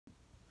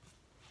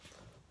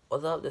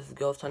What's up? This is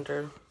Ghost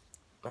Hunter.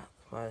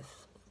 The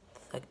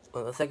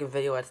second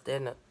video at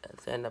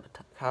stand-up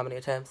comedy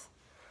attempts.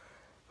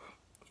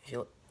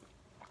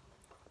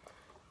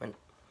 When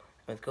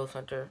it's Ghost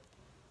Hunter,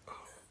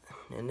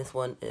 and this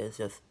one is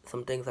just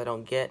some things I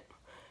don't get,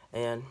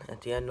 and at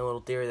the end a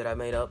little theory that I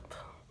made up.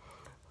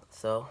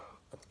 So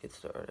let's get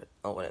started.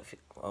 Oh, and if you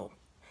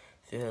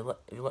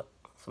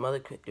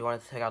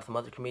want to check out some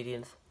other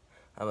comedians,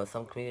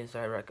 some comedians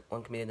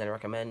one comedian that I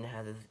recommend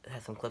has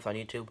some clips on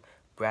YouTube.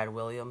 Brad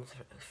Williams,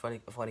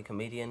 funny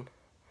comedian.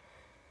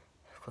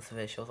 Clips of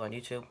his shows on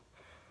YouTube.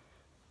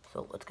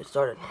 So let's get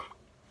started.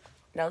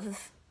 Now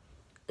this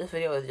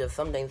video is just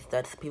some things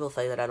that people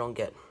say that I don't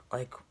get,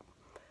 like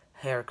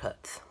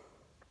haircuts.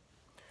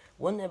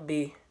 Wouldn't it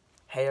be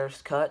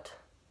hairs cut?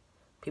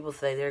 People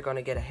say they're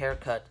gonna get a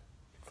haircut.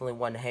 It's only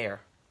one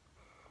hair.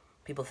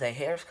 People say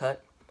hairs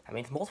cut. That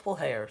means multiple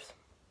hairs.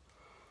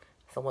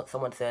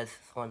 Someone says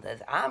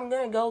I'm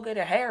gonna go get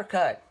a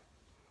haircut.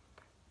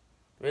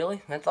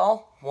 Really? That's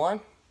all? One?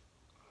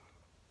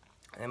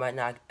 They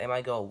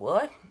might go,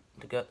 what?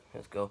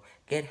 Let's go,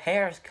 get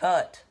hairs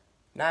cut.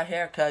 Not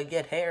haircut,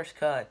 get hairs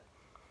cut.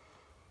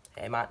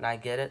 They might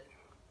not get it.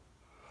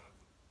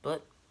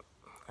 But,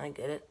 I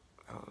get it.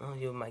 I don't know,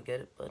 you might get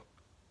it, but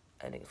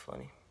I think it's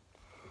funny.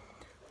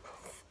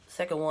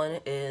 Second one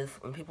is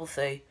when people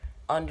say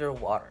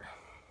underwater.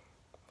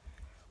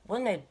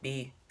 Wouldn't it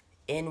be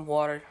in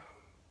water?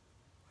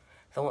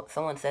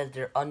 Someone says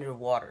they're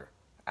underwater.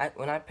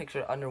 When I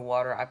picture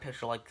underwater, I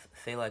picture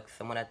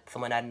someone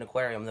at an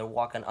aquarium. They're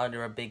walking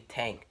under a big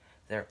tank.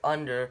 They're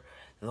under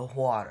the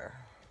water.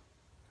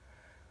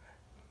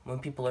 When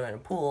people are in a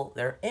pool,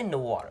 they're in the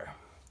water.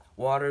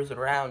 Water's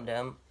around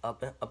them,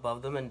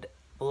 above them, and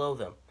below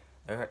them.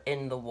 They're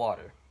in the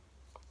water.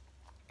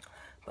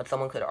 But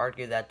someone could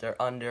argue that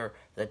they're under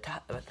the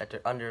top, that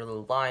they're under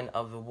the line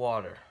of the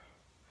water,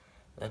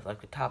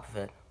 like the top of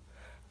it,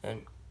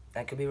 and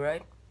that could be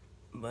right,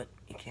 but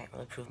you can't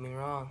really prove me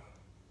wrong.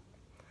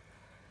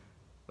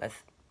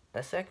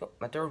 My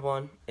third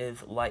one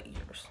is light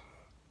years.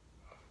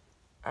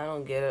 I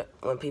don't get it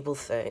when people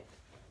say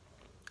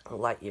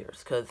light years,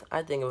 because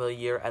I think of a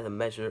year as a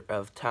measure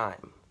of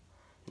time,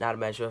 not a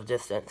measure of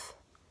distance.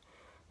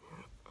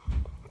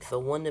 So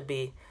wouldn't it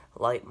be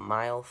light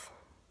miles?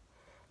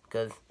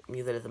 Because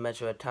use it as a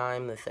measure of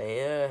time. They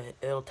say,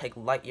 it'll take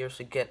light years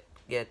to get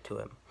to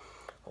him,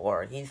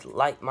 or he's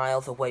light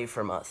miles away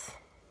from us.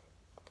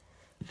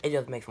 It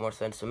just makes more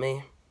sense to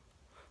me.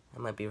 I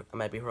might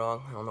be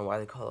wrong. I don't know why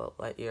they call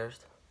it light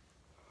years.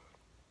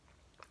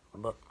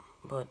 But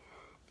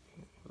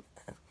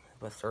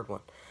the third one.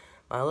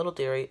 My little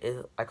theory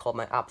is I call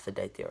my opposite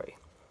day theory.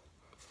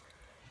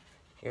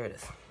 Here it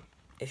is.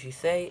 If you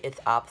say it's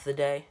opposite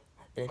day,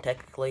 then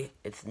technically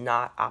it's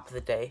not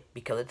opposite day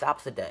because it's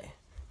opposite day.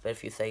 But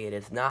if you say it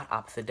is not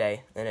opposite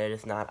day, then it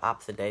is not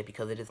opposite day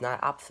because it is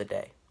not opposite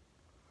day.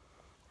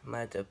 I might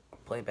have to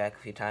play back a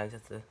few times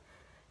just to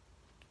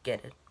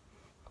get it.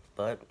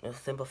 But let's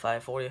simplify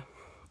it for you.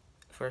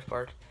 First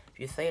part, if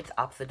you say it's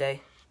opposite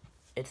day,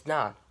 it's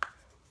not.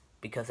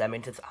 Because that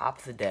means it's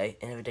opposite day,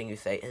 and everything you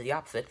say is the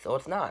opposite, so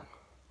it's not.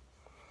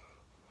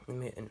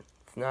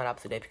 It's not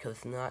opposite day because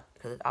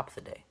it's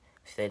opposite day.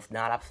 If you say it's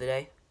not opposite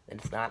day, then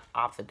it's not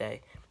opposite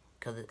day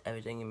because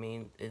everything you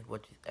mean is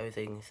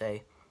everything you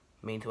say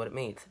means what it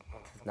means.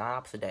 It's not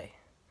opposite day.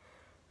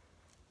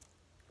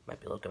 Might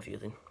be a little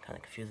confusing. Kind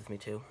of confuses me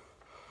too.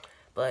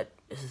 But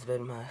this has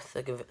been my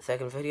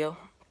second video.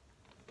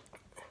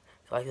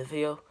 If you like this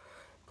video,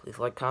 please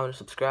like, comment, and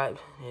subscribe.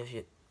 And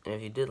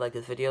if you did like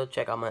this video,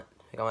 check out my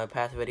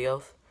past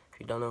videos. If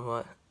you don't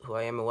know who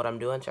I am and what I'm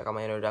doing, check out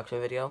my introduction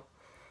video,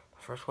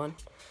 my first one.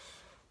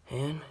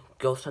 And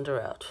Ghost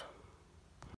Hunter out.